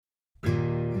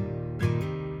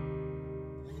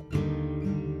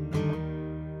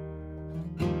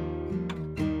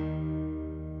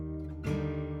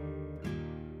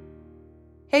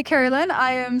Hey, Carolyn,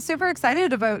 I am super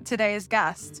excited about today's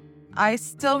guest. I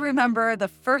still remember the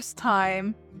first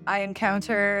time I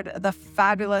encountered the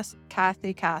fabulous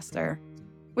Kathy Kastner.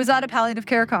 It was at a palliative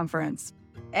care conference,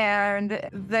 and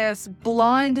this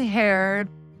blonde-haired,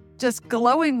 just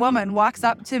glowing woman walks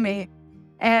up to me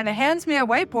and hands me a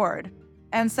whiteboard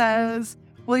and says,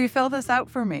 "Will you fill this out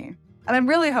for me?" And I'm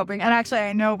really hoping, and actually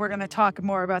I know we're going to talk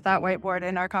more about that whiteboard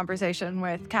in our conversation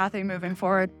with Kathy moving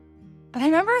forward. But I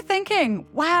remember thinking,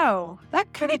 wow,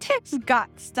 that kind of takes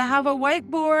guts to have a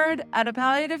whiteboard at a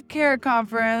palliative care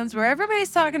conference where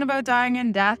everybody's talking about dying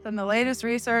and death and the latest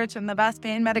research and the best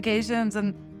pain medications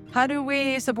and how do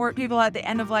we support people at the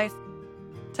end of life,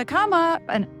 to come up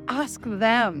and ask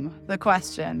them the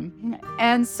question.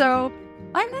 And so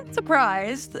I'm not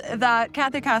surprised that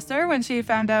Kathy Kastner, when she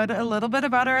found out a little bit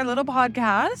about our little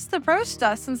podcast, approached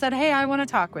us and said, "Hey, I want to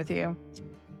talk with you."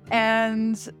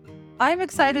 And I'm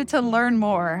excited to learn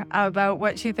more about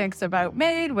what she thinks about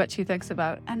MAID, what she thinks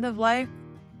about end of life.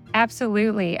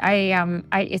 Absolutely.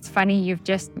 It's funny. You've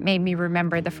just made me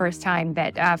remember the first time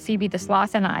that Phoebe the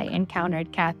Sloth and I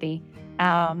encountered Kathy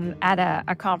at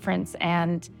a conference.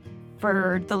 And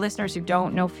for the listeners who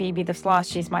don't know Phoebe the Sloth,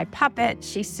 she's my puppet.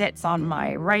 She sits on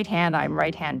my right hand. I'm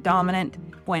right hand dominant.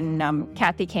 When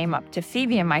Kathy came up to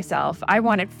Phoebe and myself, I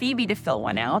wanted Phoebe to fill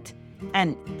one out.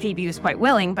 And Phoebe was quite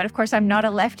willing, but of course I'm not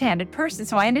a left-handed person,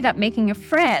 so I ended up making a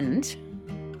friend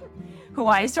who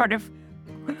I sort of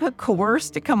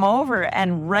coerced to come over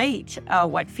and write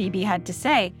what Phoebe had to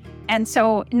say. And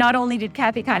so not only did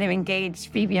Kathy kind of engage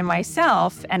Phoebe and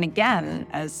myself, and again,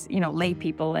 as, lay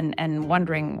people and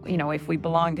wondering, if we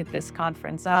belonged at this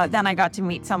conference, then I got to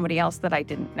meet somebody else that I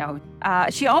didn't know.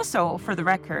 She also, for the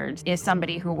record, is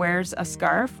somebody who wears a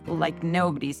scarf like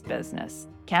nobody's business.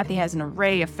 Kathy has an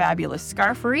array of fabulous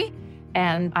scarfery,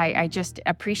 and I just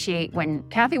appreciate when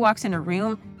Kathy walks in a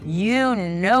room, you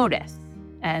notice.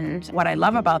 And what I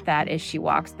love about that is she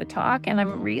walks the talk, and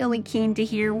I'm really keen to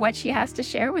hear what she has to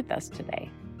share with us today.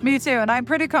 Me too, and I'm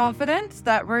pretty confident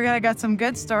that we're going to get some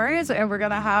good stories and we're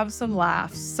going to have some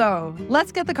laughs. So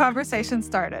let's get the conversation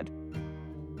started.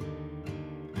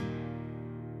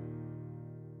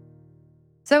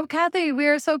 So, Kathy, we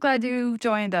are so glad you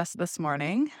joined us this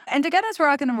morning. And to get us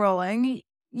rocking and rolling,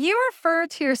 you refer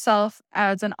to yourself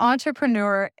as an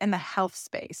entrepreneur in the health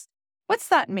space. What's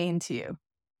that mean to you?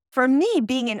 For me,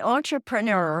 being an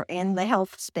entrepreneur in the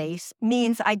health space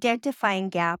means identifying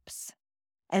gaps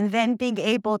and then being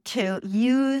able to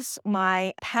use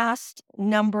my past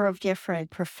number of different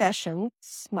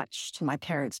professions, much to my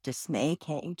parents' dismay.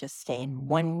 Can't you just stay in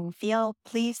one field,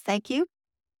 please? Thank you.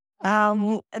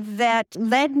 That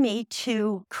led me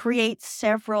to create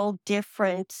several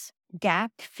different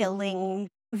gap-filling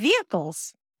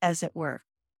vehicles, as it were.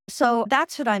 So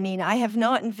that's what I mean. I have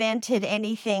not invented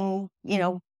anything,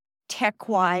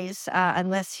 tech-wise,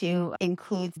 unless you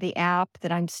include the app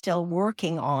that I'm still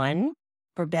working on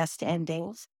for Best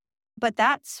Endings. But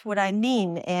that's what I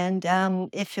mean. And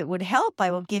if it would help,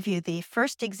 I will give you the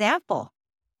first example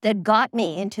that got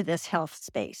me into this health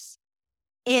space.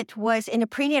 It was in a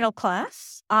prenatal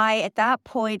class. I, at that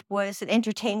point, was an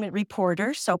entertainment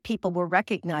reporter, so people were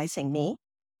recognizing me.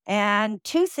 And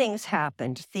two things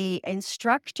happened. The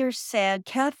instructor said,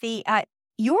 "Kathy,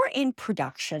 you're in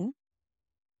production.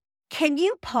 Can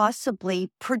you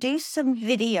possibly produce some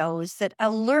videos that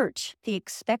alert the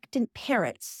expectant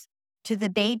parents to the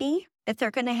baby that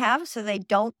they're going to have so they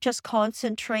don't just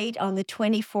concentrate on the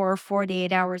 24 or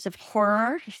 48 hours of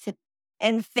horror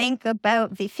and think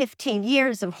about the 15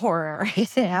 years of horror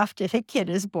after the kid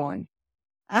is born?"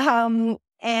 Husband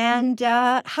and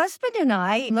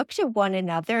I looked at one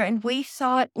another and we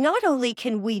thought, not only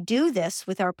can we do this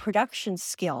with our production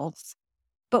skills,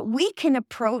 but we can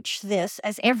approach this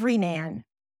as every man,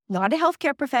 not a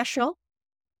healthcare professional,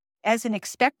 as an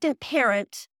expectant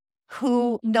parent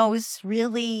who knows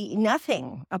really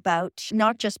nothing about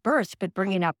not just birth, but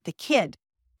bringing up the kid.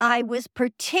 I was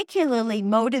particularly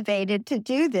motivated to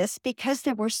do this because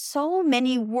there were so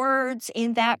many words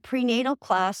in that prenatal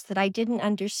class that I didn't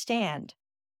understand.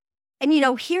 And,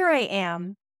 here I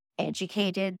am,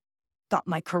 educated, got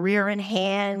my career in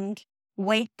hand,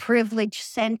 white privilege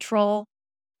central.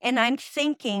 And I'm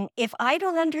thinking, if I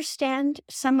don't understand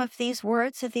some of these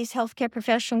words that these healthcare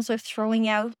professionals are throwing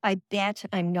out, I bet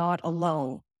I'm not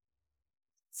alone.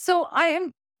 So I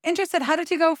am interested, how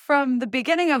did you go from the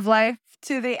beginning of life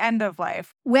to the end of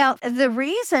life? Well, the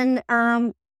reason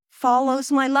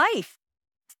follows my life.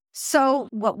 So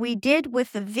what we did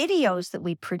with the videos that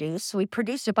we produced, we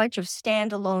produced a bunch of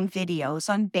standalone videos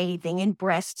on bathing and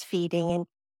breastfeeding and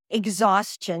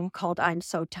exhaustion called I'm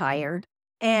So Tired.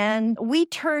 And we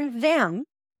turned them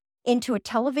into a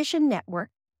television network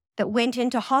that went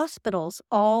into hospitals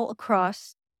all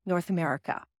across North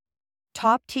America,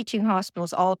 top teaching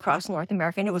hospitals all across North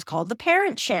America, and it was called the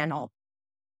Parent Channel.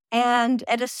 And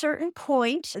at a certain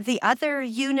point, the other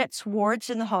units, wards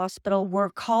in the hospital were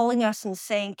calling us and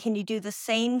saying, can you do the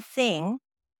same thing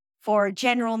for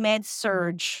general med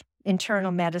surge,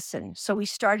 internal medicine? So we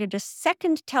started a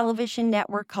second television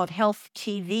network called Health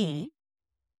TV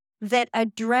that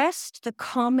addressed the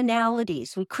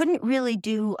commonalities. We couldn't really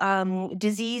do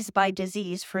disease by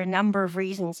disease for a number of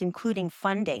reasons, including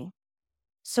funding.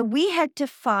 So we had to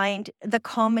find the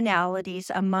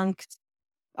commonalities amongst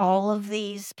all of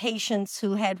these patients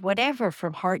who had whatever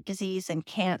from heart disease and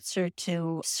cancer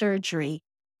to surgery.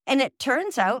 And it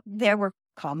turns out there were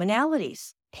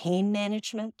commonalities: pain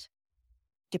management,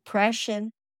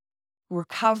 depression,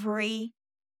 recovery,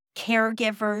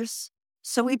 caregivers.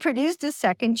 So we produced a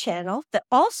second channel that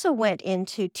also went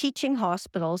into teaching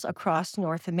hospitals across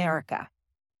North America.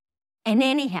 And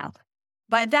anyhow,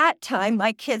 by that time,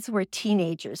 my kids were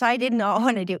teenagers. I did not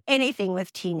want to do anything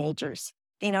with teenagers.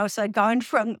 So I'd gone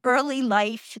from early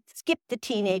life, skipped the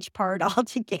teenage part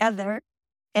altogether,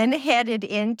 and headed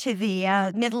into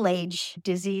the middle-age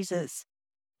diseases.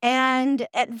 And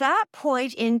at that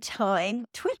point in time,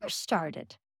 Twitter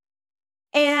started.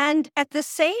 And at the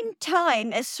same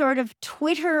time as sort of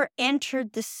Twitter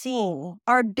entered the scene,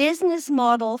 our business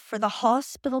model for the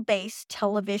hospital-based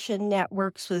television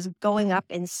networks was going up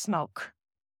in smoke.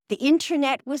 The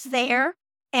internet was there,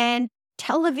 and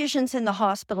televisions in the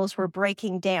hospitals were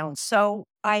breaking down. So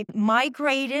I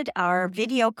migrated our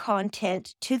video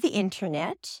content to the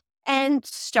internet and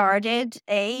started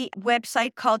a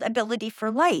website called Ability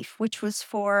for Life, which was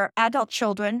for adult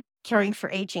children caring for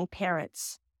aging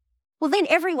parents. Well, then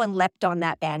everyone leapt on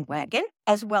that bandwagon,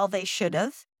 as well they should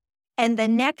have. And the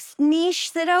next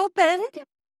niche that opened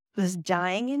was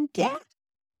dying in death.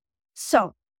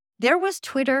 So there was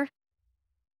Twitter.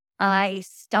 I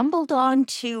stumbled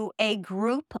onto a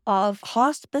group of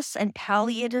hospice and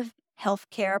palliative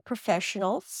healthcare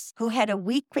professionals who had a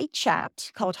weekly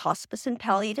chat called Hospice and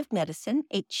Palliative Medicine,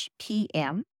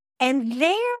 HPM. And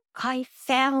there I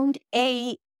found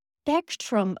a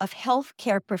spectrum of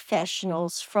healthcare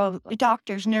professionals, from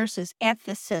doctors, nurses,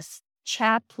 ethicists,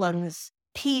 chaplains,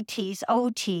 PTs,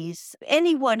 OTs,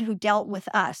 anyone who dealt with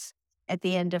us at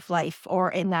the end of life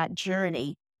or in that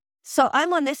journey. So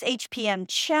I'm on this HPM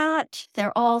chat.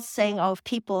 They're all saying, oh, if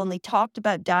people only talked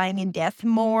about dying and death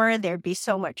more, there'd be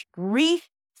so much grief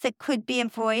that could be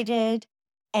avoided.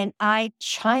 And I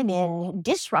chime in,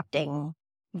 disrupting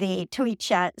the tweet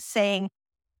chat, saying,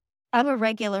 I'm a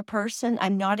regular person.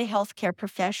 I'm not a healthcare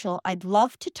professional. I'd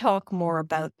love to talk more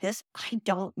about this. I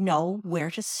don't know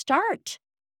where to start.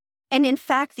 And in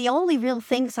fact, the only real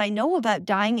things I know about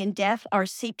dying and death are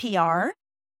CPR,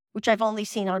 which I've only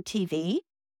seen on TV.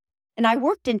 And I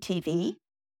worked in TV,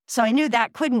 so I knew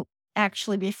that couldn't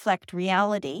actually reflect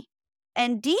reality.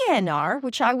 And DNR,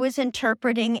 which I was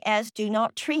interpreting as do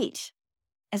not treat,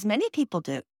 as many people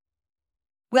do.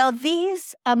 Well,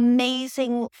 these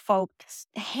amazing folks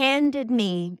handed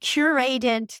me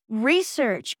curated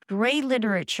research, great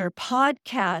literature,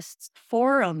 podcasts,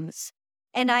 forums,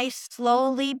 and I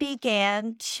slowly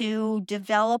began to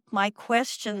develop my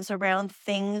questions around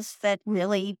things that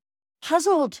really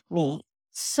puzzled me.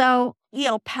 So,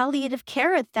 palliative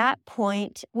care at that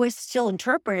point was still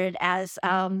interpreted as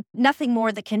nothing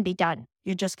more that can be done.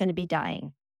 You're just going to be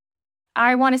dying.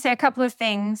 I want to say a couple of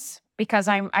things because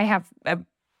I have a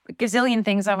gazillion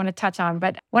things I want to touch on.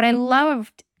 But what I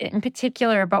loved in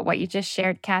particular about what you just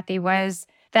shared, Kathy, was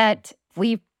that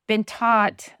we've been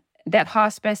taught that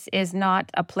hospice is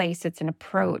not a place, it's an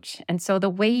approach. And so the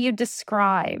way you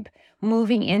describe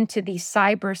moving into these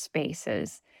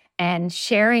cyberspaces and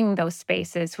sharing those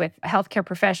spaces with healthcare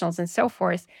professionals and so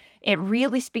forth, it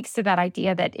really speaks to that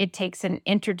idea that it takes an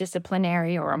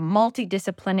interdisciplinary or a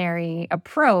multidisciplinary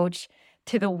approach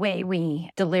to the way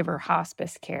we deliver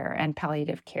hospice care and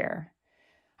palliative care.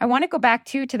 I want to go back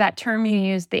to that term you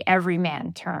used, the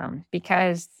everyman term,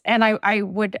 and I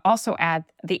would also add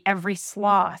the every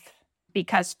sloth,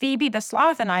 because Phoebe the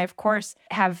sloth and I, of course,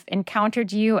 have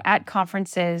encountered you at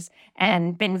conferences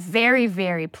and been very,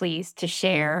 very pleased to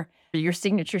share your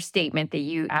signature statement that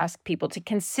you ask people to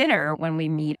consider when we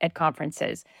meet at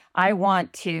conferences. I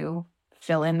want to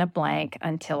fill in the blank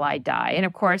until I die. And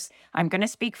of course, I'm going to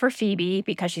speak for Phoebe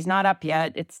because she's not up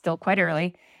yet. It's still quite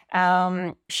early.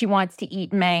 She wants to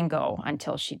eat mango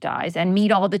until she dies and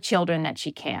meet all the children that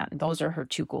she can. Those are her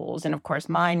two goals. And of course,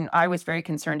 mine, I was very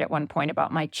concerned at one point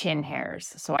about my chin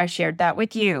hairs. So I shared that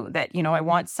with you that, I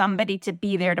want somebody to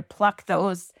be there to pluck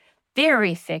those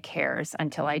very thick hairs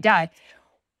until I die.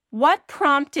 What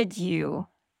prompted you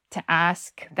to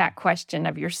ask that question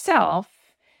of yourself?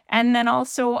 And then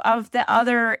also of the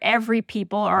other every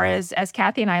people, or as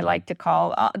Kathy and I like to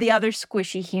call the other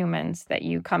squishy humans that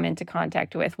you come into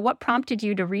contact with. What prompted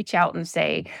you to reach out and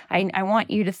say, I want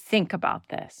you to think about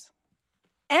this?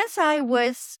 As I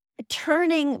was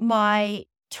turning my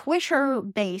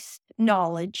Twitter-based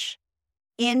knowledge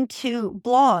into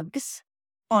blogs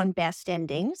on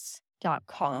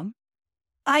bestendings.com,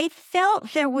 I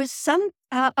felt there was some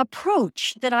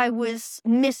approach that I was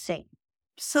missing.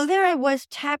 So there I was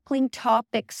tackling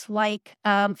topics like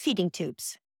feeding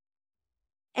tubes.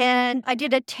 And I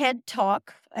did a TED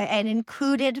talk and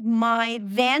included my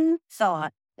then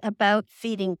thought about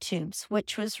feeding tubes,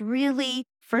 which was really,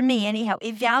 for me anyhow,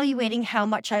 evaluating how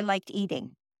much I liked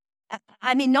eating.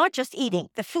 I mean, not just eating,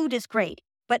 the food is great,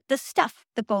 but the stuff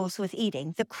that goes with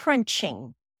eating, the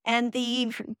crunching and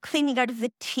the cleaning out of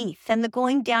the teeth and the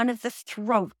going down of the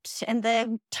throat and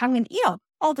the tongue and,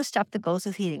 all the stuff that goes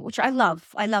with eating, which I love.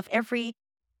 I love every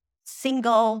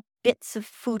single bits of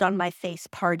food on my face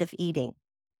part of eating.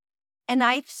 And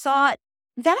I thought,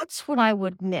 that's what I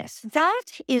would miss.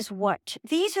 These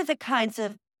are the kinds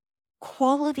of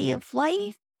quality of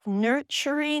life,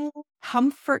 nurturing,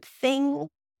 comfort thing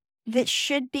that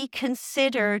should be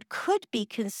considered, could be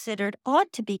considered,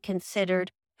 ought to be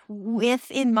considered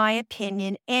with, in my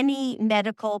opinion, any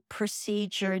medical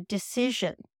procedure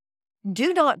decision.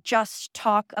 Do not just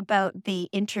talk about the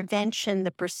intervention, the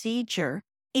procedure.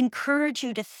 Encourage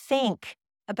you to think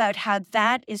about how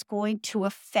that is going to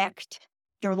affect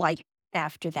your life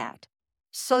after that.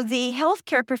 So the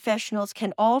healthcare professionals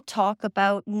can all talk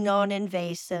about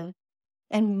non-invasive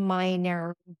and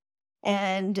minor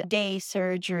and day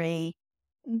surgery.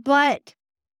 But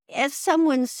as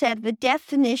someone said, the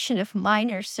definition of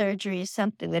minor surgery is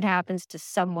something that happens to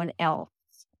someone else.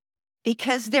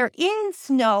 Because there is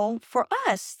no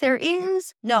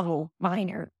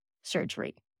minor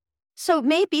surgery. So it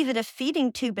may be that a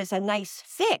feeding tube is a nice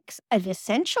fix, an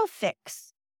essential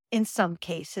fix in some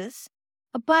cases,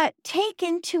 but take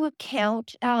into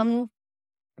account,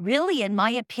 really, in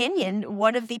my opinion,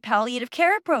 one of the palliative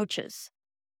care approaches.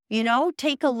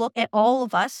 Take a look at all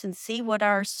of us and see what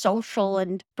our social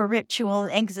and spiritual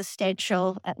and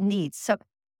existential needs. So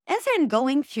as I'm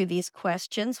going through these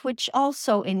questions, which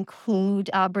also include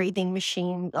breathing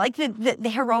machine, like the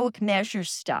heroic measure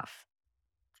stuff,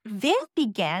 then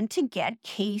began to get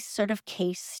case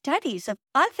studies of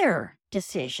other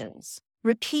decisions.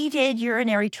 Repeated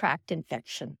urinary tract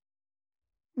infection,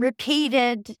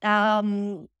 repeated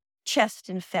chest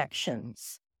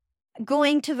infections,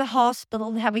 going to the hospital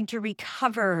and having to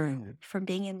recover from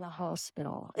being in the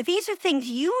hospital. These are things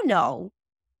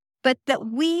but that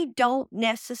we don't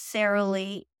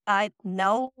necessarily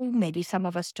know. Maybe some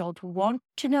of us don't want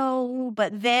to know,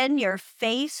 but then you're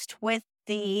faced with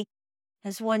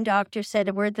as one doctor said,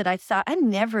 a word that I thought, I'm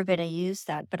never going to use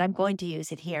that, but I'm going to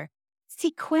use it here,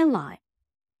 sequelae.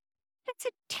 That's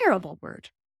a terrible word.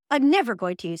 I'm never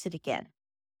going to use it again.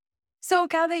 So,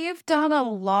 Kathy, you've done a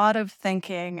lot of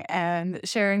thinking and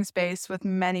sharing space with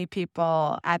many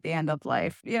people at the end of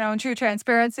life. In true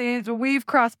transparency, we've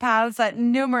crossed paths at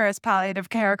numerous palliative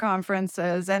care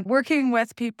conferences and working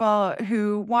with people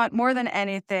who want more than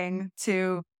anything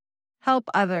to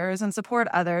help others and support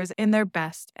others in their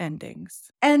best endings.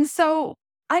 And so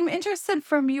I'm interested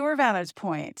from your vantage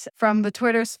point, from the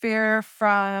Twitter sphere,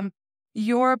 from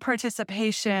your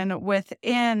participation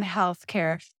within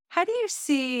healthcare. How do you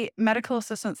see medical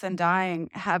assistance in dying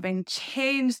having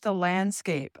changed the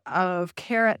landscape of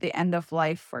care at the end of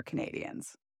life for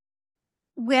Canadians?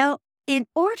 Well, in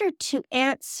order to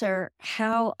answer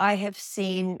how I have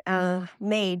seen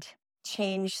MAID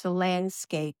change the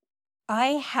landscape, I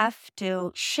have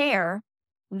to share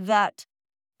that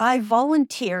I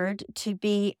volunteered to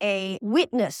be a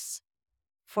witness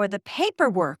for the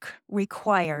paperwork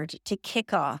required to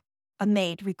kick off a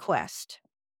MAID request.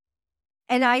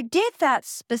 And I did that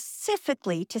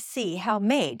specifically to see how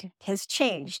MAID has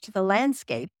changed the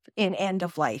landscape in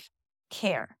end-of-life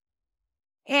care.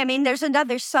 I mean, there's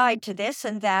another side to this,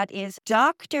 and that is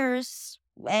doctors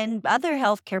and other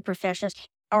healthcare professionals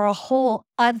are a whole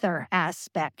other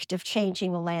aspect of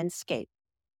changing the landscape.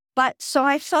 But so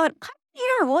I thought,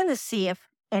 I want to see if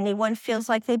anyone feels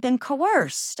like they've been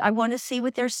coerced. I want to see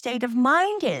what their state of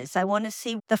mind is. I want to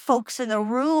see the folks in the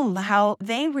room, how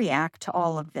they react to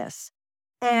all of this.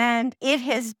 And it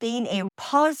has been a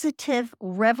positive,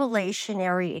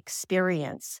 revelationary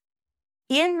experience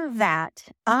in that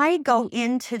I go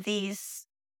into these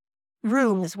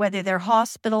rooms, whether they're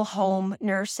hospital, home,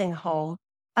 nursing home,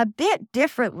 a bit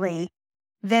differently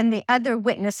than the other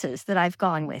witnesses that I've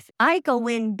gone with. I go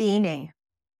in beaming.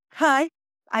 Hi,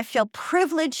 I feel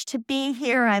privileged to be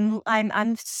here.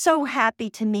 I'm so happy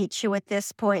to meet you at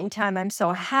this point in time. I'm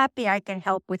so happy I can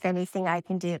help with anything I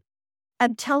can do.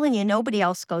 I'm telling you, nobody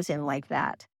else goes in like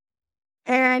that.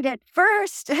 And at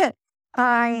first,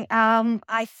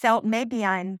 I felt maybe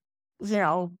I'm,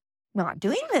 not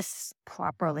doing this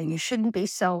properly. You shouldn't be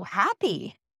so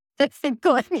happy that you're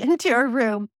going into a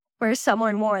room where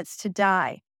someone wants to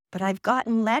die. But I've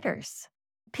gotten letters.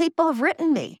 People have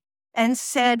written me and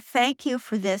said, thank you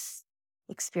for this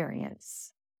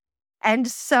experience. And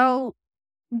so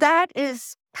that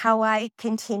is how I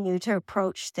continue to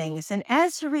approach things. And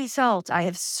as a result, I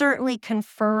have certainly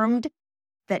confirmed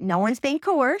that no one's being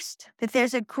coerced, that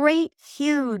there's a great,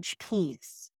 huge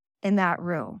peace in that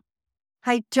room.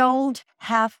 I don't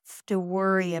have to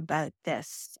worry about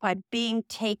this. I'm being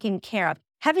taken care of.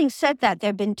 Having said that, there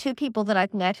have been two people that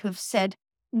I've met who've said,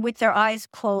 with their eyes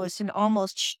closed and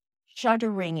almost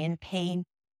shuddering in pain,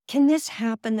 can this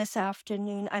happen this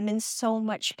afternoon? I'm in so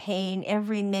much pain.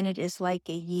 Every minute is like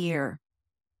a year.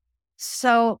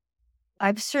 So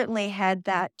I've certainly had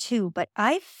that too, but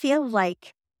I feel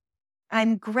like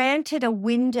I'm granted a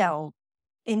window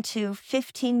into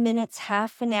 15 minutes,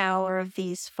 half an hour of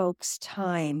these folks'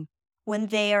 time when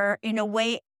they are, in a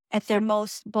way, at their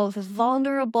most both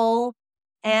vulnerable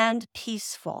and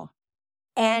peaceful.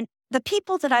 And the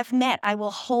people that I've met, I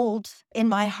will hold in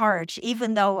my heart,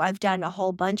 even though I've done a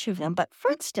whole bunch of them. But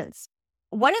for instance,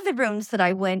 one of the rooms that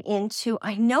I went into,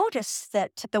 I noticed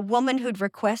that the woman who'd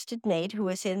requested maid, who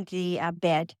was in the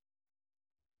bed,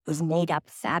 was made up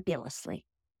fabulously.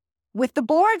 With the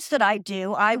boards that I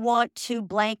do, I want to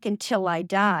blank until I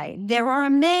die. There are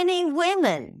many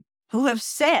women who have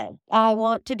said, I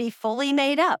want to be fully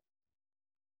made up.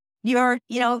 Your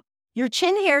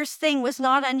chin hairs thing was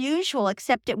not unusual,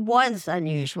 except it was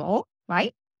unusual,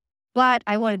 right? But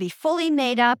I want to be fully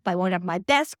made up. I want to have my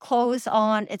best clothes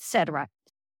on, etc.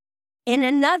 In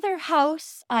another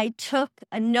house, I took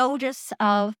a notice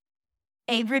of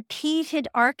a repeated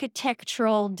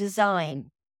architectural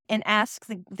design and asked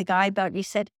the guy about it. He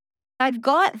said, I've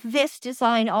got this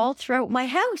design all throughout my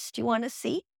house. Do you want to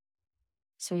see?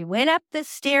 So we went up the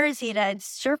stairs. He had a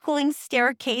circling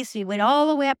staircase. We went all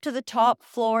the way up to the top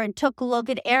floor and took a look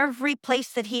at every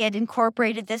place that he had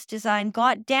incorporated this design,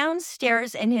 got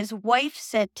downstairs, and his wife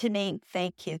said to me,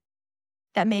 thank you.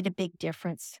 That made a big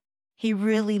difference. He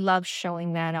really loved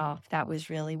showing that off. That was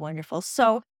really wonderful.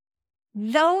 So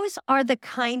those are the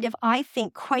kind of, I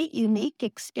think, quite unique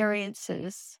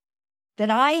experiences that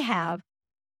I have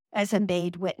as a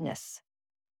maid witness.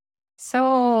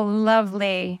 So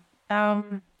lovely.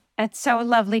 It's so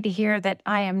lovely to hear that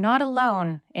I am not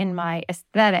alone in my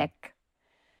aesthetic.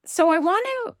 So I want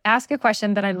to ask a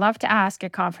question that I love to ask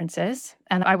at conferences,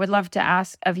 and I would love to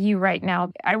ask of you right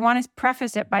now. I want to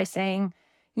preface it by saying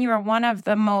you are one of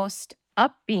the most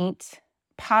upbeat,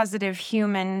 positive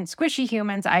squishy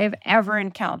humans I have ever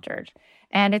encountered.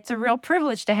 And it's a real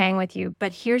privilege to hang with you.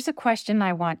 But here's a question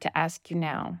I want to ask you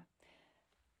now.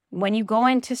 When you go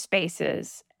into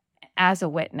spaces as a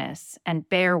witness and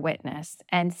bear witness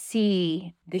and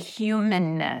see the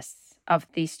humanness of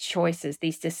these choices,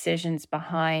 these decisions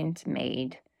behind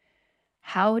made,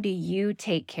 how do you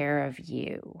take care of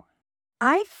you?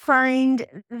 I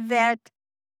find that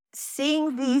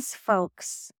seeing these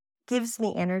folks gives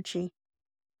me energy.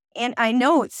 And I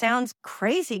know it sounds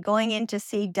crazy going in to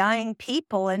see dying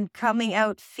people and coming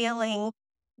out feeling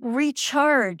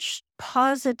recharged,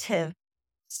 positive.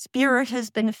 Spirit has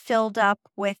been filled up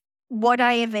with what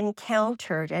I have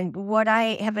encountered. And what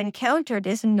I have encountered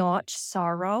is not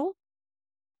sorrow.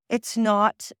 It's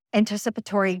not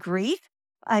anticipatory grief.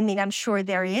 I mean, I'm sure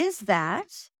there is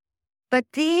that. But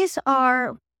these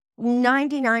are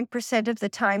 99% of the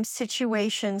time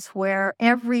situations where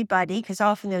everybody, because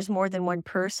often there's more than one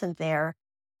person there,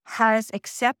 has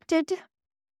accepted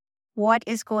what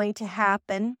is going to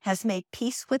happen, has made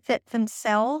peace with it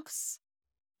themselves,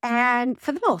 and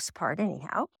for the most part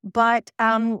anyhow. But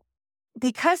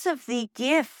because of the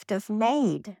gift of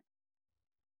maid,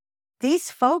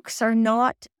 these folks are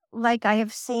not like I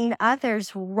have seen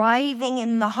others writhing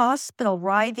in the hospital,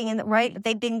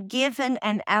 they've been given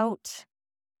an out.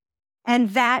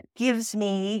 And that gives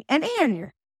me an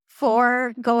in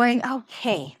for going,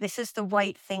 okay, this is the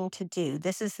right thing to do.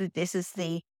 This is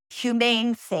the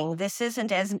humane thing. This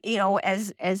isn't as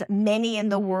many in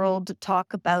the world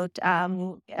talk about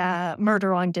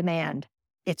murder on demand.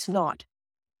 It's not.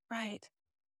 Right.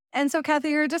 And so, Kathy,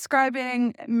 you're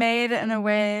describing MAID in a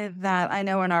way that I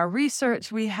know in our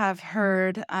research we have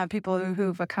heard people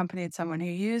who've accompanied someone who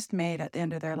used MAID at the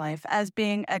end of their life as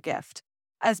being a gift.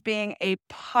 as being a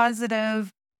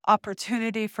positive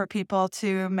opportunity for people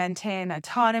to maintain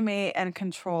autonomy and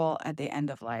control at the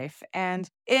end of life. And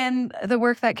in the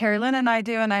work that Carrie Lynn and I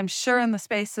do, and I'm sure in the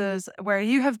spaces where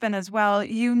you have been as well,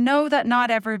 you know that not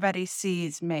everybody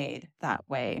sees MAID that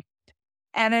way.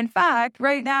 And in fact,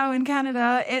 right now in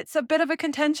Canada, it's a bit of a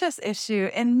contentious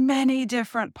issue in many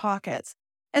different pockets.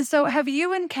 And so have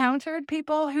you encountered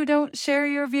people who don't share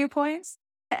your viewpoints?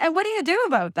 And what do you do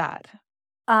about that?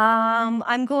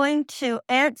 I'm going to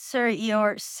answer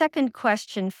your second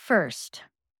question first.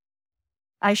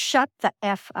 I shut the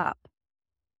F up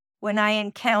when I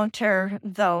encounter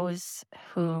those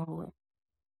who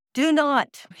do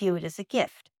not view it as a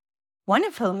gift, one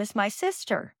of whom is my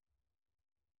sister.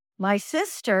 My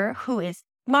sister, who is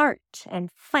smart and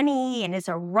funny and is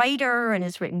a writer and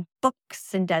has written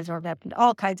books and does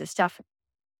all kinds of stuff.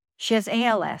 She has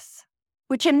ALS,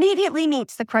 which immediately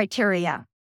meets the criteria.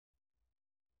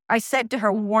 I said to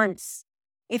her once,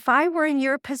 if I were in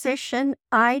your position,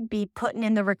 I'd be putting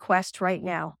in the request right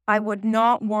now. I would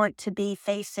not want to be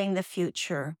facing the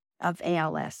future of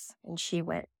ALS. And she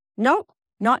went, nope,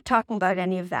 not talking about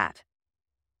any of that.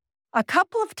 A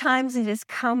couple of times it has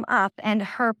come up, and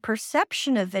her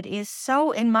perception of it is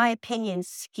so, in my opinion,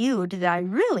 skewed that I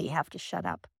really have to shut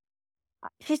up.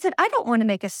 She said, I don't want to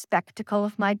make a spectacle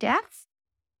of my death.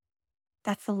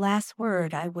 That's the last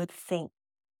word I would think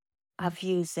of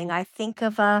using. I think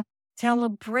of a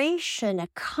celebration, a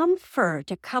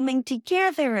comfort, a coming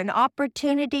together, an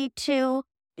opportunity to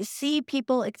see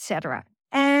people, etc.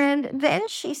 And then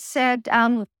she said,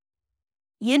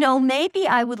 maybe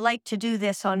I would like to do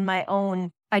this on my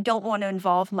own. I don't want to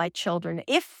involve my children.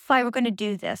 If I were going to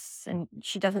do this, and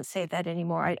she doesn't say that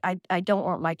anymore, I don't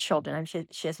want my children.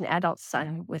 She has an adult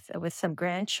son with some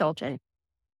grandchildren.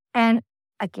 And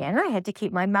again, I had to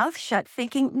keep my mouth shut,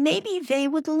 thinking maybe they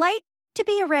would like to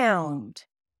be around.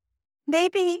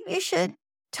 Maybe we should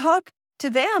talk to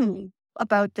them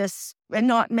about this and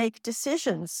not make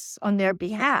decisions on their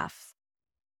behalf.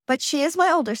 But she is my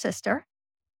older sister,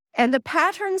 and the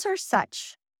patterns are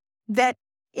such that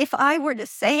if I were to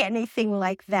say anything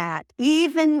like that,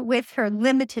 even with her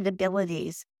limited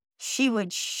abilities, she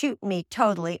would shoot me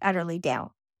totally, utterly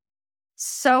down.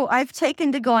 So I've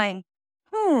taken to going,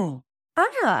 okay.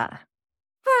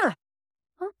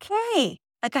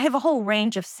 Like I have a whole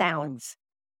range of sounds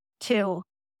to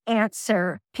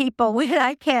answer people when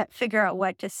I can't figure out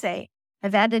what to say.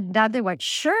 I've added another one.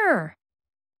 Sure.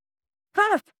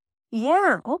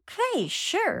 Yeah, okay,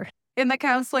 sure. In the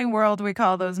counseling world, we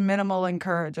call those minimal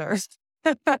encouragers.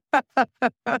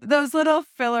 Those little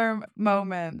filler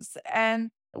moments.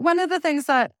 And one of the things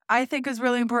that I think is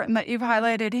really important that you've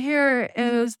highlighted here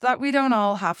is that we don't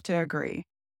all have to agree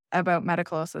about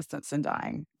medical assistance in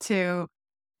dying to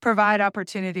provide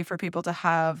opportunity for people to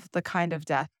have the kind of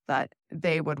death that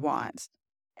they would want.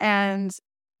 And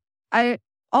I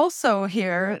also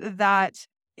hear that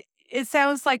it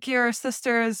sounds like your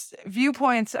sister's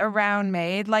viewpoints around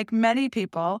MAID, like many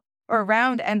people, or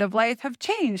around end of life, have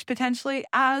changed potentially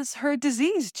as her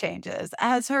disease changes,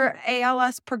 as her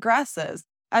ALS progresses,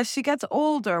 as she gets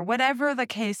older, whatever the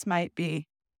case might be.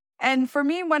 And for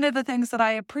me, one of the things that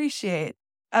I appreciate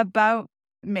about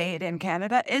MAID in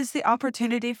Canada is the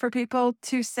opportunity for people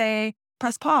to say,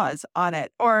 press pause on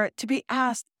it, or to be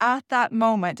asked at that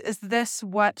moment, is this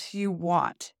what you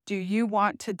want? Do you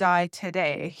want to die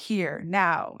today, here,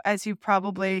 now, as you've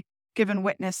probably given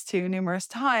witness to numerous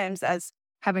times as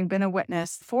having been a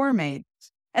witness for MAID?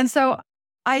 And so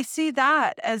I see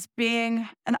that as being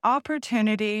an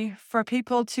opportunity for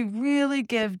people to really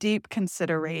give deep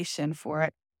consideration for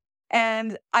it.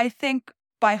 And I think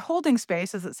by holding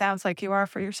space, as it sounds like you are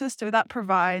for your sister, that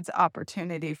provides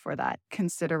opportunity for that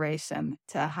consideration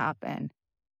to happen.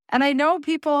 And I know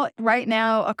people right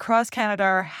now across Canada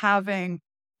are having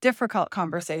difficult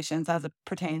conversations as it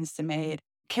pertains to MAID.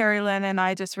 Carrie Lynn and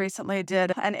I just recently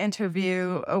did an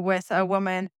interview with a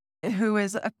woman who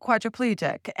is a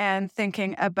quadriplegic and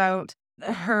thinking about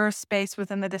her space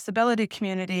within the disability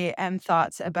community and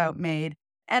thoughts about MAID.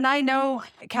 And I know,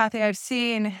 Kathy, I've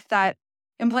seen that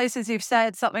in places you've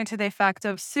said something to the effect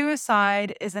of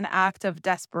suicide is an act of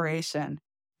desperation,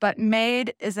 but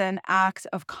MAID is an act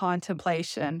of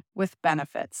contemplation with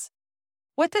benefits.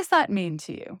 What does that mean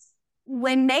to you?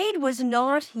 When MAID was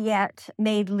not yet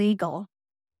made legal,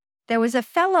 there was a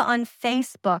fella on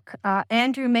Facebook,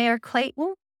 Andrew Mayer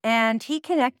Clayton, and he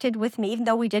connected with me, even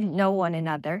though we didn't know one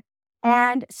another.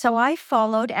 And so I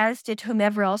followed, as did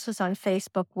whomever else was on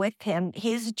Facebook with him,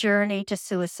 his journey to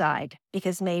suicide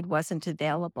because MAID wasn't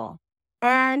available.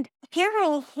 And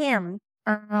hearing him,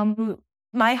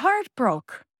 my heart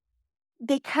broke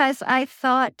because I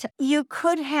thought you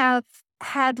could have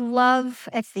had love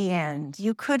at the end.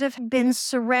 You could have been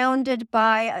surrounded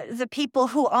by the people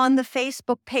who on the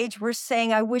Facebook page were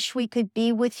saying, I wish we could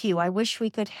be with you. I wish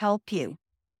we could help you.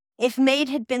 If MAID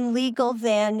had been legal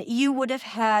then, you would have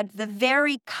had the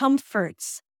very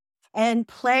comforts and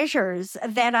pleasures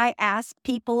that I ask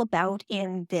people about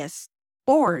in this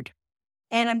board.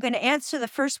 And I'm going to answer the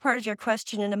first part of your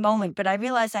question in a moment, but I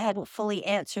realized I hadn't fully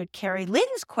answered Carrie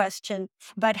Lynn's question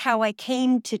about how I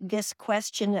came to this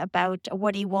question about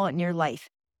what do you want in your life.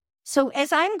 So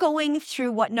as I'm going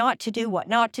through what not to do, what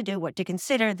to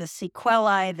consider, the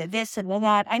sequelae, the this and the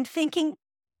that, I'm thinking,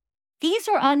 these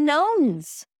are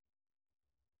unknowns.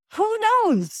 Who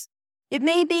knows? It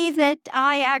may be that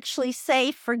I actually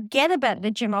say, forget about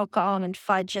the gym alcohol and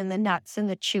fudge and the nuts and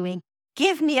the chewing.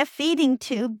 Give me a feeding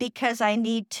tube because I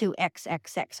need to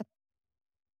XXX.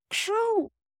 True.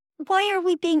 Why are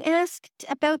we being asked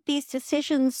about these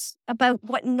decisions about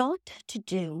what not to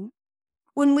do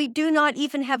when we do not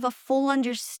even have a full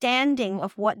understanding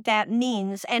of what that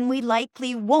means, and we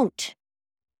likely won't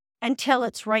until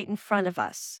it's right in front of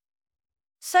us?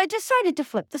 So I decided to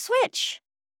flip the switch.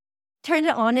 Turn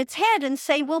it on its head and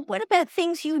say, well, what about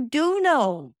things you do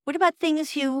know? What about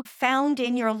things you found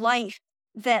in your life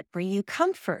that bring you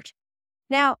comfort?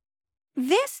 Now,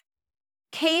 this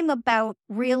came about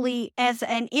really as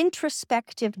an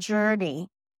introspective journey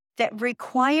that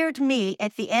required me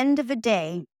at the end of a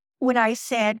day when I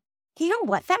said, you know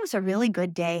what, that was a really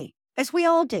good day, as we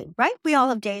all do, right? We all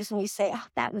have days when we say, oh,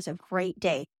 that was a great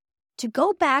day. To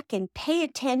go back and pay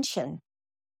attention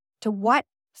to what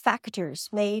factors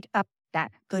made up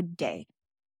that good day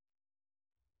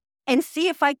and see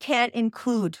if I can't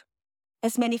include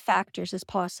as many factors as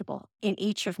possible in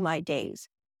each of my days,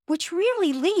 which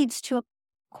really leads to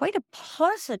quite a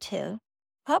positive,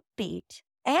 upbeat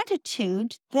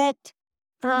attitude that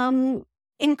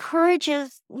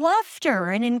encourages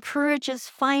laughter and encourages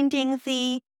finding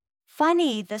the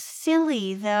funny, the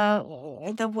silly,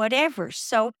 the whatever.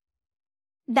 So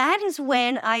that is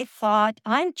when I thought,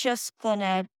 I'm just going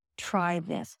to try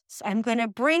this. I'm going to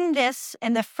bring this.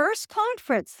 And the first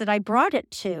conference that I brought it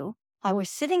to, I was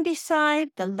sitting beside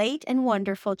the late and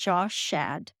wonderful Josh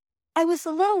Shad. I was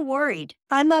a little worried.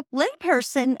 I'm a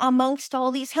layperson amongst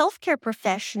all these healthcare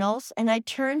professionals, and I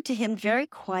turned to him very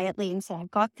quietly and said,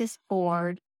 I've got this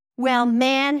board. Well,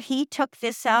 man, he took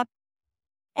this up.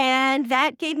 And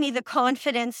that gave me the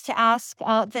confidence to ask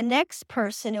the next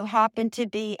person, who happened to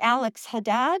be Alex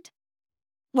Haddad.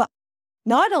 Well,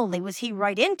 not only was he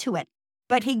right into it,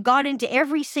 but he got into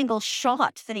every single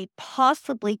shot that he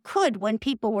possibly could when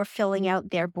people were filling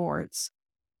out their boards.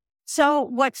 So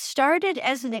what started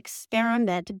as an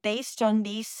experiment based on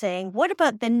me saying, what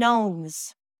about the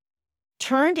knowns,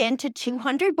 turned into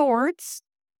 200 boards,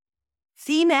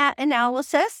 CMAT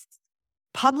analysis,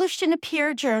 published in a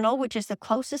peer journal, which is the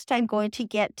closest I'm going to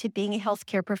get to being a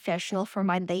healthcare professional for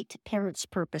my late parents'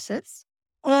 purposes,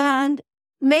 and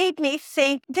made me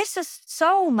think this is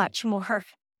so much more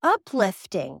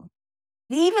uplifting.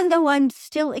 Even though I'm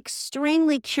still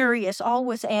extremely curious,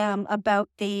 always am, about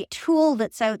the tool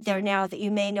that's out there now that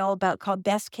you may know about called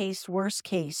best case, worst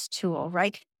case tool,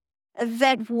 right?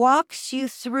 That walks you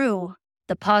through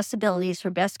the possibilities for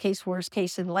best case, worst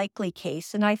case, and likely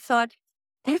case. And I thought,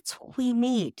 that's what we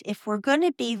need. If we're going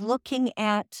to be looking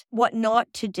at what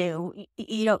not to do,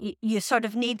 you sort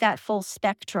of need that full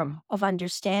spectrum of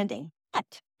understanding.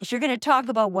 But if you're going to talk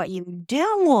about what you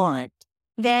do want,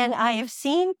 then I have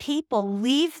seen people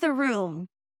leave the room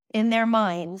in their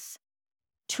minds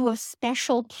to a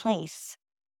special place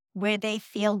where they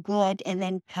feel good and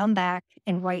then come back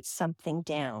and write something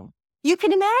down. You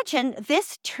can imagine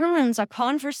this turns a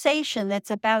conversation that's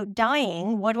about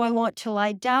dying, what do I want till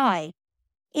I die,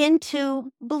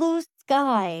 into blue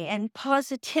sky and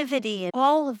positivity and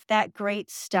all of that great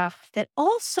stuff that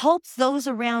also helps those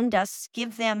around us,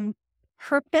 give them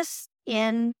purpose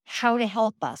in how to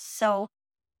help us. So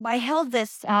I held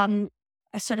this a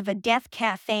sort of a death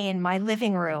cafe in my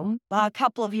living room a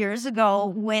couple of years ago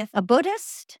with a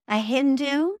Buddhist, a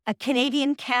Hindu, a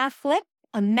Canadian Catholic,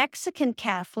 a Mexican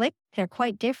Catholic, they're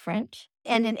quite different,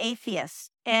 and an atheist.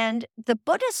 And the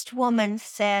Buddhist woman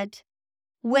said,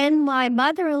 when my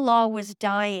mother-in-law was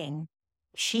dying,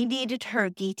 she needed her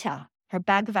Gita, her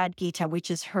Bhagavad Gita,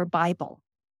 which is her Bible.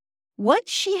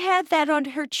 Once she had that on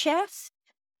her chest,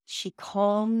 she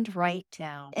calmed right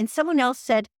down. And someone else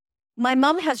said, my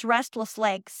mom has restless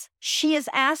legs. She has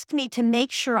asked me to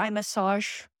make sure I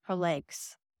massage her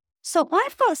legs. So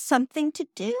I've got something to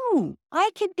do.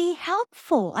 I can be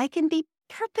helpful. I can be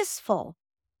purposeful.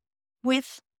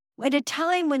 At a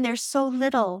time when there's so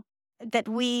little that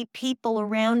we people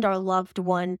around our loved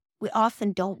one, we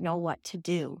often don't know what to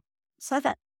do. So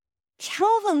that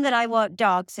tell them that I want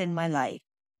dogs in my life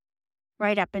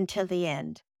right up until the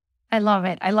end. I love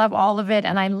it. I love all of it.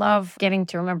 And I love getting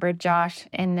to remember Josh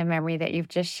in the memory that you've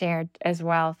just shared as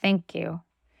well. Thank you.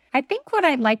 I think what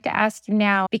I'd like to ask you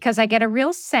now, because I get a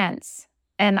real sense,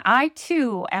 and I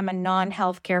too am a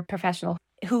non-healthcare professional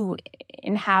who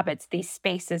inhabits these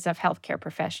spaces of healthcare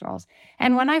professionals.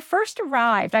 And when I first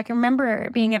arrived, I can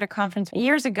remember being at a conference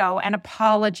years ago and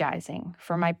apologizing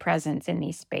for my presence in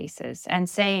these spaces and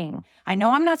saying, I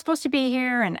know I'm not supposed to be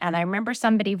here. And I remember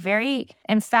somebody very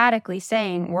emphatically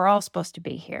saying, we're all supposed to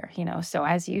be here. So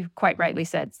as you quite rightly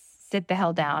said, sit the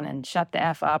hell down and shut the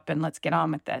F up and let's get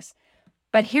on with this.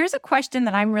 But here's a question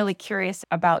that I'm really curious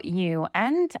about you,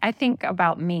 and I think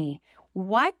about me.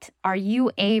 What are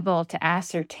you able to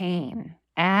ascertain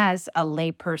as a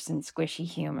layperson squishy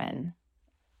human,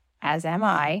 as am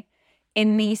I,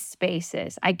 in these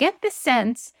spaces? I get the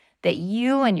sense that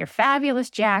you and your fabulous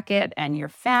jacket and your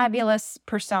fabulous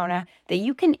persona, that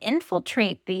you can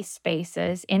infiltrate these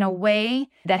spaces in a way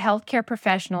that healthcare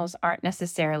professionals aren't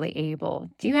necessarily able.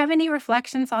 Do you have any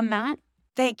reflections on that?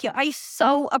 Thank you. I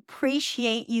so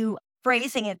appreciate you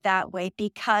phrasing it that way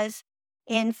because,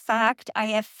 in fact, I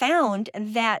have found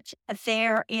that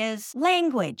there is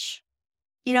language.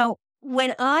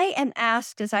 When I am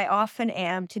asked, as I often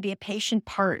am, to be a patient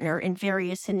partner in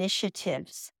various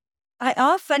initiatives, I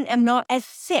often am not as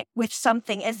sick with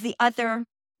something as the other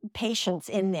patients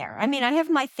in there. I mean, I have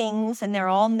my things and they're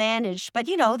all managed, but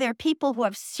there are people who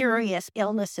have serious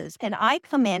illnesses. And I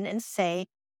come in and say,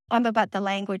 I'm about the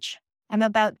language. I'm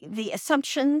about the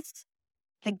assumptions,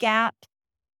 the gap,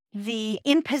 the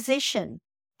imposition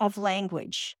of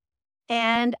language.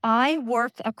 And I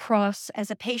work across,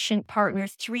 as a patient partner,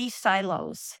 3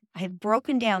 silos. I have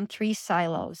broken down 3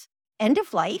 silos: end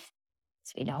of life,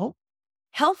 as we know,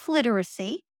 health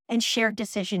literacy, and shared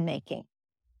decision making.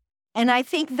 And I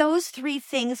think those 3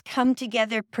 things come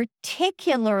together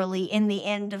particularly in the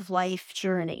end of life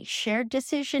journey. Shared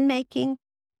decision making,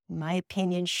 in my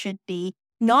opinion, should be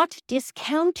not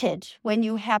discounted when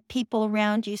you have people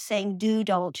around you saying, do,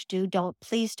 don't,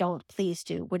 please do,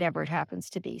 whatever it happens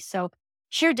to be. So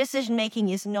shared decision-making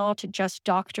is not just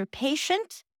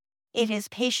doctor-patient, it is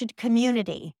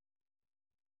patient-community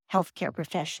healthcare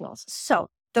professionals.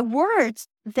 So the words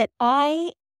that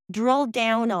I drill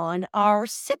down on are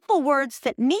simple words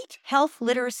that meet health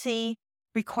literacy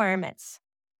requirements.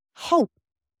 Hope.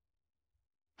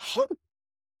 Hope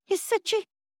is such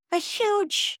a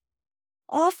huge,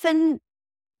 often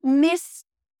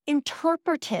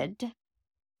misinterpreted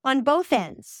on both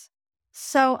ends.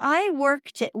 So I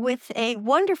worked with a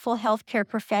wonderful healthcare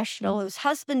professional whose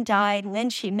husband died, and then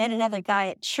she met another guy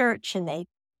at church, and they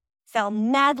fell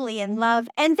madly in love.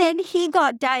 And then he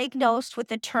got diagnosed with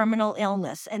a terminal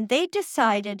illness, and they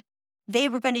decided they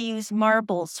were going to use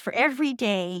marbles for every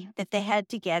day that they had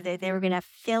together. They were going to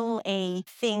fill a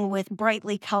thing with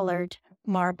brightly colored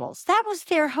marbles. That was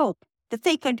their hope, that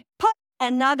they could put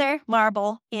another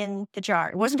marble in the jar.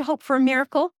 It wasn't a hope for a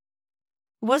miracle.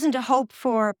 It wasn't a hope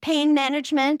for pain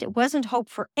management. It wasn't hope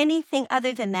for anything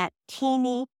other than that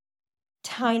teeny,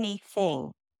 tiny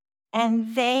thing.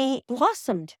 And they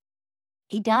blossomed.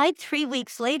 He died 3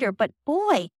 weeks later, but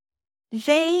boy,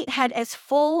 they had as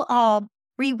full of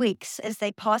 3 weeks as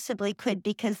they possibly could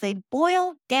because they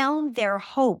boiled down their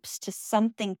hopes to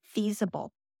something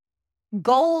feasible.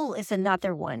 Goal is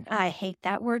another one. I hate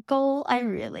that word goal. I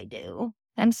really do.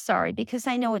 I'm sorry because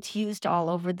I know it's used all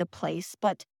over the place,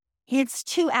 but it's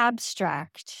too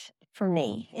abstract for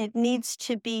me. It needs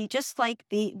to be just like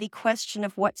the question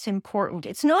of what's important.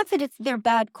 It's not that they're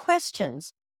bad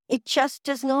questions. It just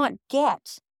does not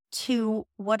get to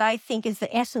what I think is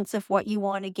the essence of what you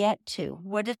want to get to.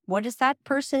 What does that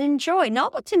person enjoy?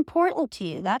 Not what's important to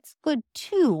you. That's good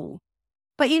too.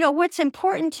 But what's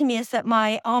important to me is that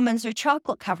my almonds are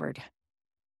chocolate covered.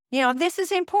 This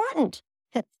is important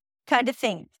kind of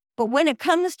thing. But when it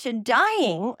comes to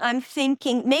dying, I'm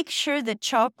thinking, make sure the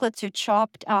chocolates are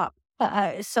chopped up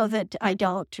so that I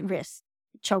don't risk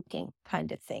choking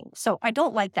kind of thing. So I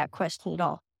don't like that question at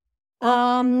all.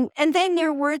 And then there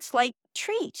are words like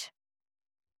treat,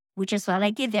 which is what I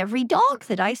give every dog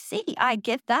that I see. I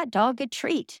give that dog a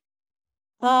treat.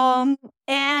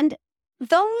 And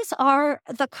those are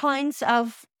the kinds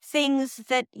of things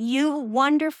that you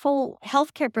wonderful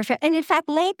healthcare professionals, and in fact,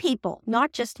 lay people,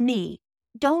 not just me,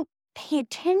 don't pay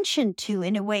attention to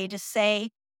in a way to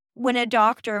say when a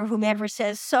doctor or whomever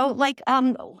says, so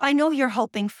I know you're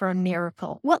hoping for a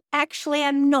miracle. Well, actually,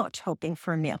 I'm not hoping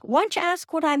for a miracle. Why don't you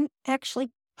ask what I'm actually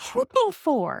hoping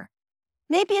for?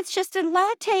 Maybe it's just a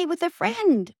latte with a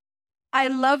friend. I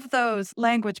love those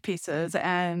language pieces,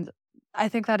 and I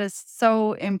think that is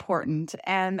so important.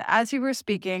 And as you were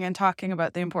speaking and talking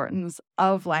about the importance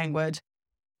of language,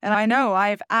 and I know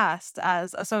I've asked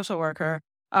as a social worker,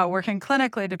 working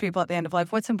clinically to people at the end of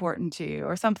life, what's important to you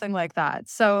or something like that.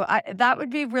 So that would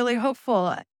be really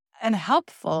hopeful and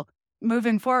helpful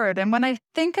moving forward. And when I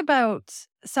think about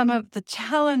some of the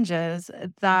challenges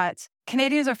that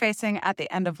Canadians are facing at the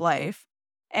end of life,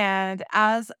 and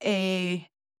as a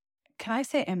can I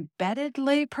say embedded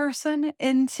layperson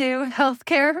into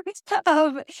healthcare?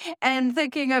 And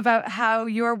thinking about how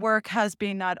your work has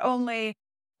been not only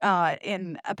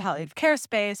in a palliative care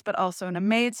space, but also in a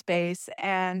MAID space,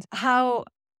 and how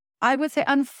I would say,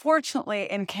 unfortunately,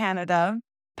 in Canada,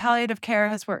 palliative care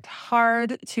has worked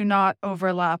hard to not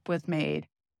overlap with MAID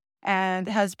and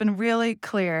has been really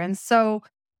clear. And so,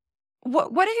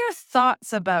 what are your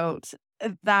thoughts about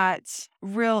that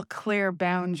real clear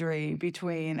boundary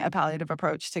between a palliative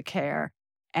approach to care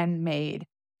and MAID?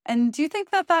 And do you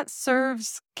think that that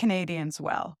serves Canadians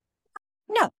well?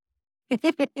 No.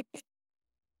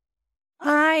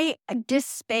 I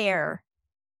despair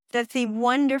that the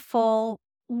wonderful,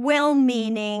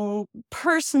 well-meaning,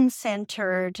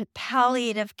 person-centered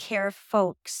palliative care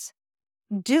folks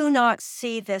do not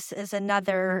see this as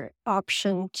another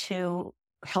option to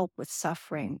help with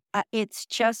suffering. It's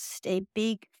just a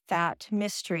big, fat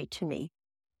mystery to me.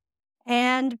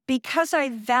 And because I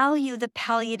value the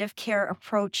palliative care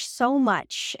approach so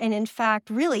much, and in fact,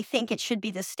 really think it should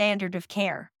be the standard of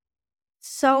care.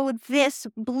 So this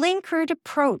blinkered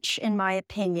approach, in my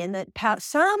opinion, that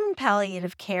some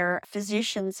palliative care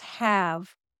physicians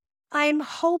have, I'm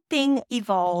hoping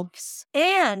evolves.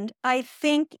 And I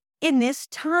think in this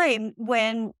time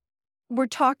when we're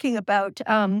talking about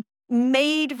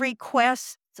MAID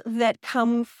requests that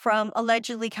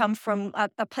allegedly come from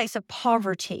a place of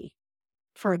poverty,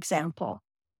 for example,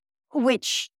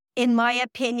 which in my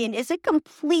opinion is a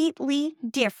completely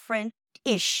different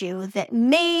issue that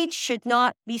MAID should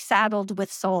not be saddled with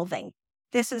solving.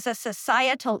 This is a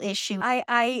societal issue.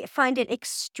 I find it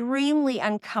extremely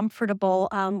uncomfortable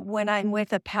when I'm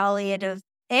with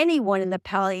anyone in the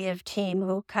palliative team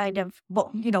who kind of,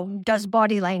 does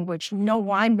body language.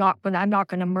 No, I'm not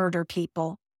going to murder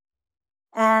people.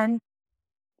 And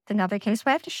it's another case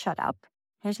where I have to shut up.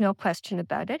 There's no question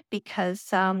about it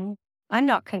because I'm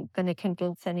not going to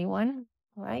convince anyone,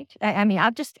 right? I mean,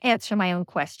 I'll just answer my own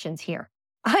questions here.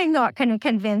 I'm not going to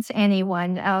convince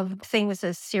anyone of things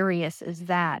as serious as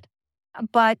that.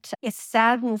 But it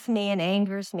saddens me and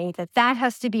angers me that that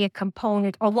has to be a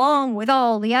component along with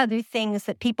all the other things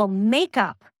that people make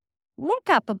up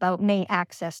about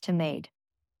access to MAID.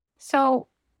 So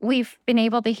we've been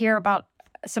able to hear about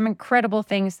some incredible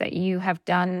things that you have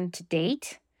done to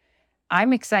date.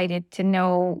 I'm excited to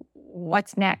know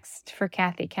what's next for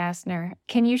Kathy Kastner.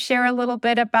 Can you share a little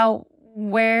bit about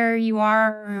where you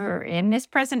are in this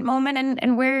present moment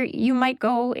and where you might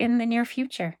go in the near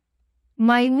future?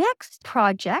 My next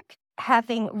project,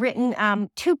 having written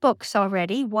 2 books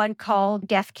already, one called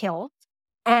Death Kills,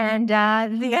 and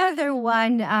the other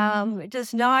one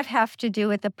does not have to do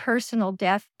with a personal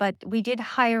death, but we did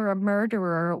hire a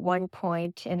murderer at one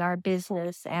point in our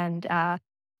business, and I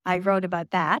wrote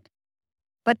about that.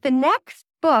 But the next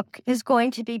book is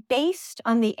going to be based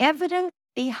on the evidence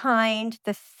behind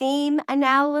the theme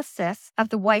analysis of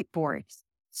the whiteboards.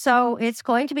 So it's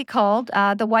going to be called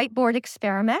The Whiteboard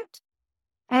Experiment.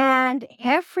 And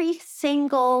every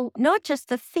single, not just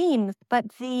the themes, but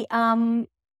the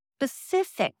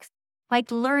specifics,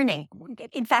 like learning.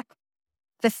 In fact,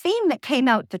 the theme that came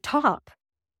out the top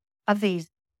of these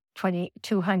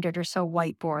 200 or so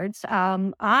whiteboards,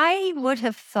 I would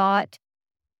have thought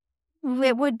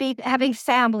it would be having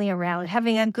family around,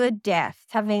 having a good death,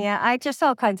 just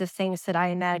all kinds of things that I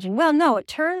imagine. Well, no, it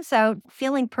turns out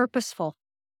feeling purposeful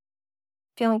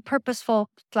 /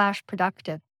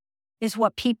 productive is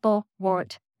what people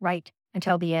want right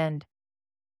until the end.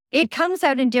 It comes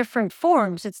out in different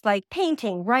forms. It's like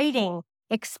painting, writing,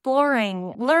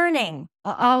 exploring, learning,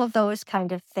 all of those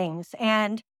kind of things.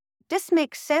 And this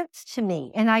makes sense to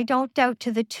me. And I don't doubt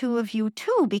to the two of you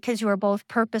too, because you are both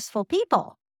purposeful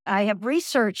people. I have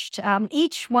researched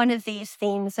each one of these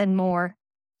themes and more.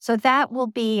 So that will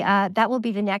be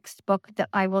the next book that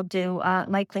I will do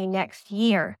likely next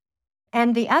year.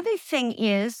 And the other thing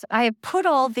is I have put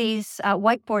all these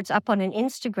whiteboards up on an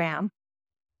Instagram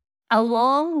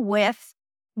along with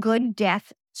good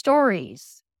death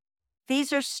stories.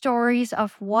 These are stories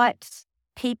of what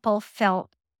people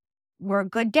felt were a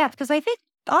good death. Because I think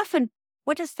often,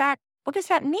 what does that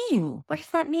mean? What does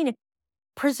that mean?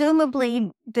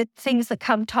 presumably the things that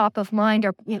come top of mind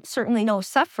are certainly no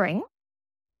suffering.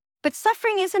 But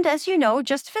suffering isn't, as you know,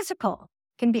 just physical.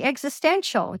 It can be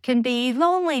existential. It can be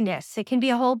loneliness. It can be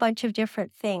a whole bunch of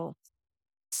different things.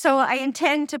 So I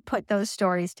intend to put those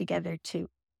stories together too.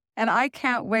 And I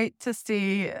can't wait to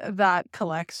see that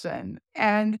collection.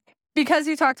 And because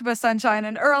you talked about sunshine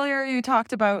and earlier you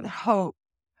talked about hope,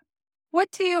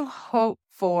 what do you hope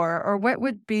for, or what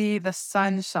would be the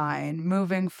sunshine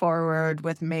moving forward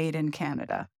with Made in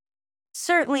Canada?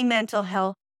 Certainly mental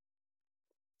health.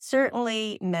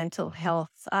 Certainly mental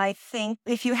health. I think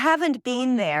if you haven't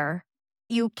been there,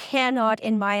 you cannot,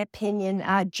 in my opinion,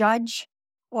 judge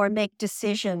or make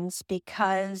decisions,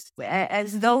 because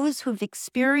as those who've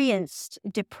experienced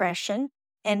depression,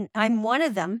 and I'm one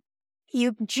of them,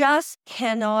 you just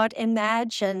cannot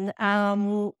imagine.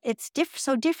 It's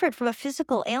so different from a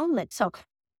physical ailment. So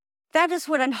that is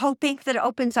what I'm hoping, that it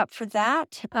opens up for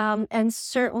that, and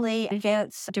certainly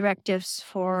advance directives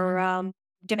for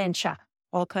dementia,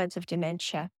 all kinds of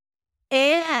dementia,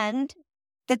 and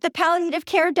that the palliative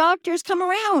care doctors come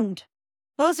around.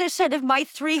 Those are sort of my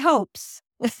three hopes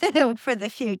for the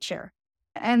future.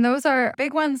 And those are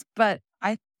big ones, but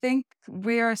I think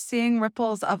we are seeing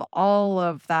ripples of all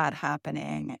of that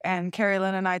happening. And Carrie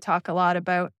Lynn and I talk a lot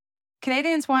about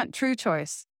Canadians want true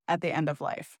choice at the end of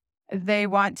life. They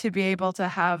want to be able to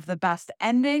have the best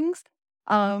endings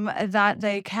that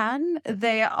they can.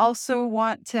 They also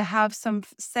want to have some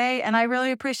say. And I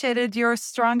really appreciated your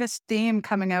strongest theme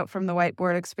coming out from the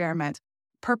whiteboard experiment: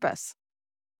 purpose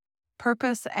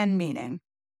and meaning.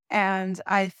 And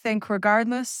I think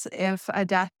regardless if a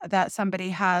death that somebody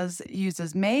has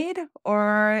uses MAID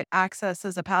or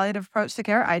accesses a palliative approach to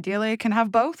care, ideally it can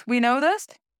have both. We know this,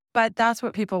 but that's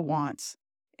what people want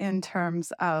in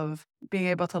terms of being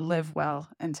able to live well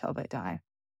until they die.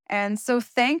 And so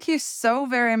thank you so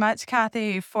very much,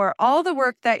 Kathy, for all the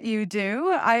work that you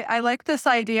do. I like this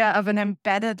idea of an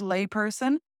embedded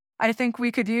layperson. I think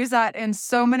we could use that in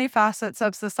so many facets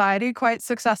of society quite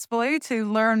successfully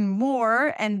to learn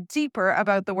more and deeper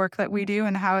about the work that we do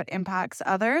and how it impacts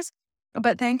others.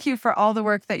 But thank you for all the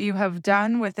work that you have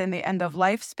done within the end of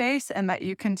life space and that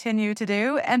you continue to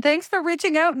do. And thanks for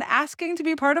reaching out and asking to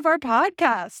be part of our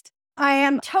podcast. I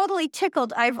am totally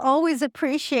tickled. I've always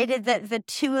appreciated that the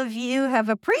two of you have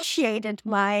appreciated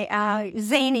my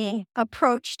zany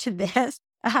approach to this.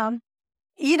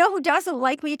 You know who doesn't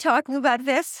like me talking about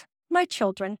this? My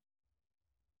children.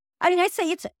 I mean,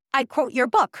 I quote your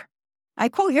book.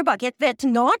 That's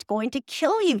not going to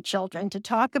kill you, children, to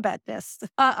talk about this.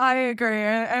 I agree.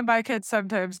 And my kids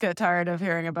sometimes get tired of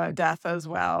hearing about death as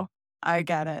well. I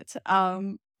get it.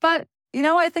 But,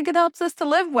 I think it helps us to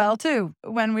live well, too,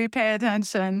 when we pay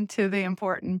attention to the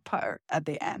important part at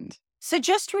the end. So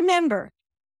just remember,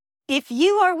 if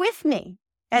you are with me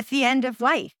at the end of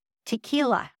life,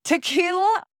 tequila.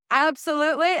 Tequila?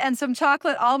 Absolutely. And some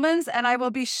chocolate almonds. And I will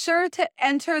be sure to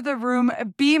enter the room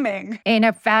beaming. In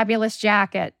a fabulous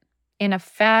jacket.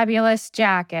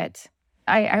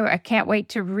 I can't wait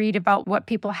to read about what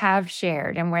people have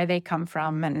shared and where they come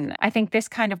from. And I think this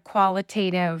kind of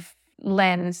qualitative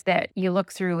lens that you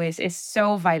look through is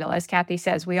so vital. As Kathy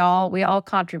says, we all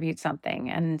contribute something.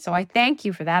 And so I thank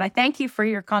you for that. I thank you for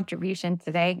your contribution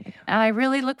today. And I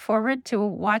really look forward to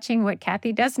watching what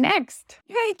Kathy does next.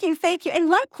 Thank you. And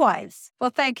likewise.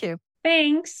 Well, thank you.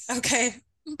 Thanks. Okay.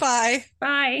 Bye.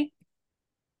 Bye.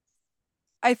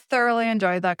 I thoroughly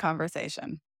enjoyed that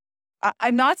conversation.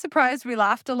 I'm not surprised we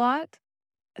laughed a lot.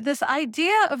 This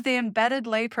idea of the embedded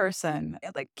layperson,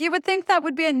 like you would think that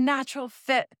would be a natural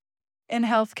fit in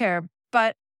healthcare.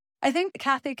 But I think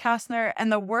Kathy Kastner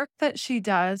and the work that she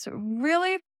does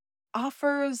really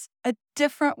offers a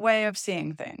different way of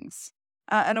seeing things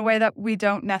in a way that we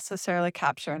don't necessarily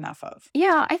capture enough of.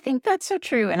 Yeah, I think that's so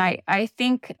true. And I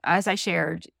think, as I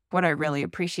shared, what I really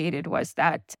appreciated was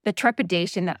that the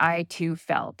trepidation that I too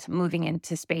felt moving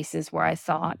into spaces where I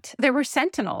thought there were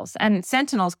sentinels, and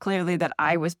sentinels clearly that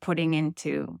I was putting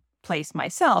into place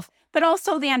myself, but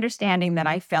also the understanding that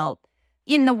I felt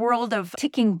in the world of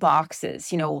ticking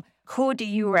boxes, who do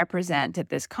you represent at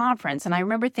this conference? And I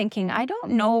remember thinking, I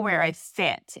don't know where I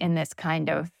fit in this kind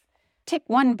of tick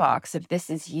one box if this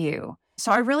is you.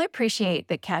 So I really appreciate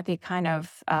that Kathy kind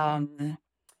of,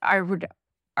 I would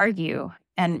argue,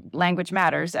 and language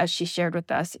matters, as she shared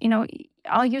with us.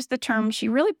 I'll use the term, she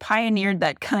really pioneered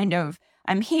that kind of,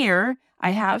 I'm here,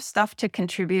 I have stuff to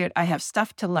contribute, I have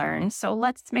stuff to learn, so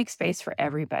let's make space for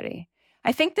everybody.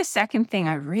 I think the second thing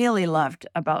I really loved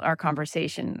about our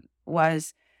conversation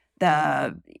was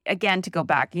again, to go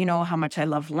back, how much I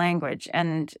love language,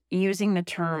 and using the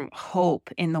term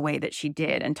hope in the way that she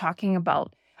did, and talking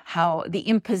about how the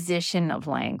imposition of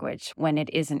language when it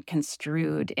isn't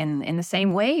construed in the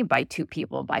same way by 2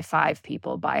 people, by 5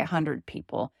 people, by 100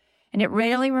 people. And it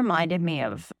really reminded me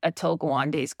of Atul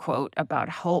Gawande's quote about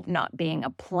hope not being a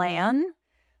plan,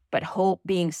 but hope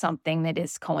being something that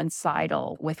is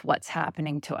coincidental with what's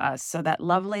happening to us. So that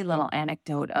lovely little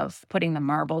anecdote of putting the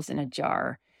marbles in a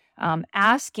jar,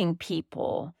 asking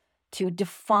people to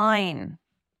define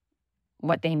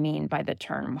what they mean by the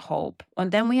term hope.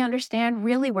 And then we understand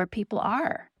really where people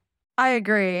are. I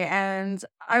agree. And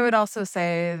I would also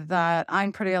say that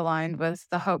I'm pretty aligned with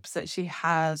the hopes that she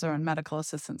has around medical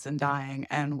assistance in dying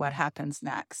and what happens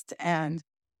next. And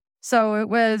so it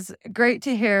was great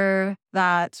to hear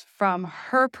that from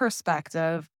her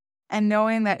perspective and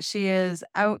knowing that she is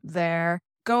out there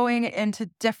going into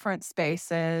different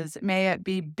spaces, may it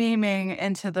be beaming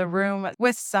into the room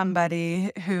with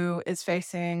somebody who is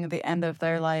facing the end of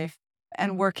their life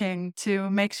and working to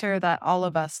make sure that all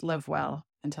of us live well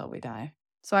until we die.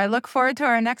 So I look forward to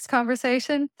our next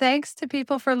conversation. Thanks to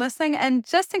people for listening. And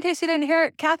just in case you didn't hear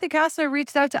it, Kathy Kastner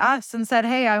reached out to us and said,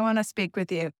 hey, I want to speak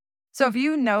with you. So if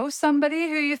you know somebody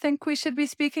who you think we should be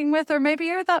speaking with, or maybe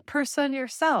you're that person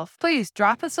yourself, please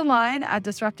drop us a line at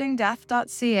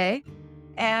disruptingdeath.ca,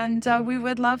 and we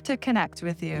would love to connect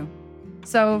with you.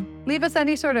 So leave us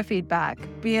any sort of feedback,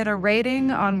 be it a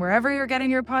rating on wherever you're getting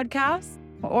your podcasts,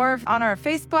 or on our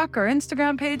Facebook or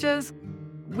Instagram pages.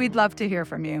 We'd love to hear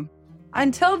from you.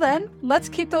 Until then, let's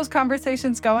keep those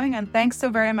conversations going, and thanks so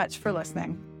very much for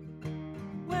listening.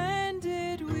 When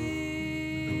did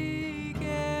we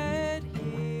get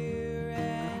here,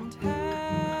 and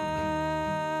how?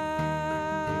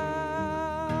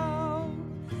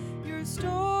 Your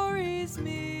stories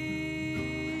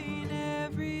mean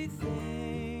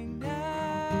everything now.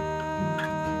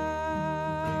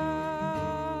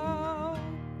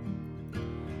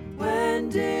 When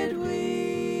did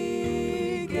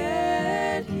we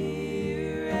get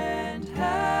here, and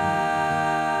how?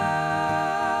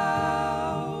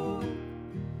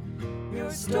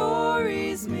 Your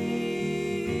stories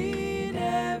mean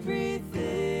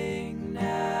everything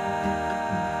now.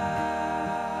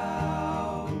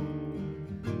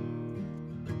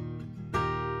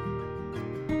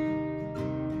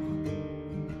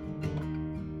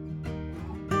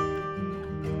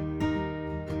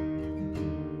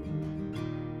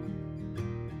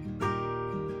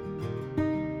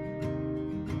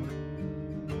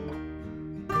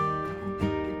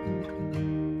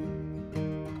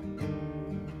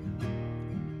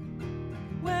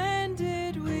 When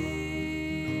did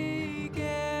we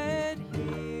get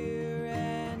here,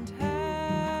 and how?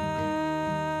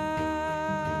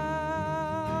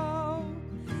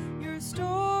 Your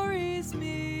stories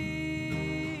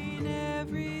mean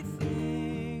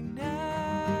everything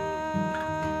now.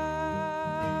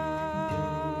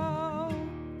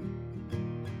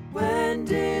 When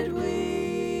did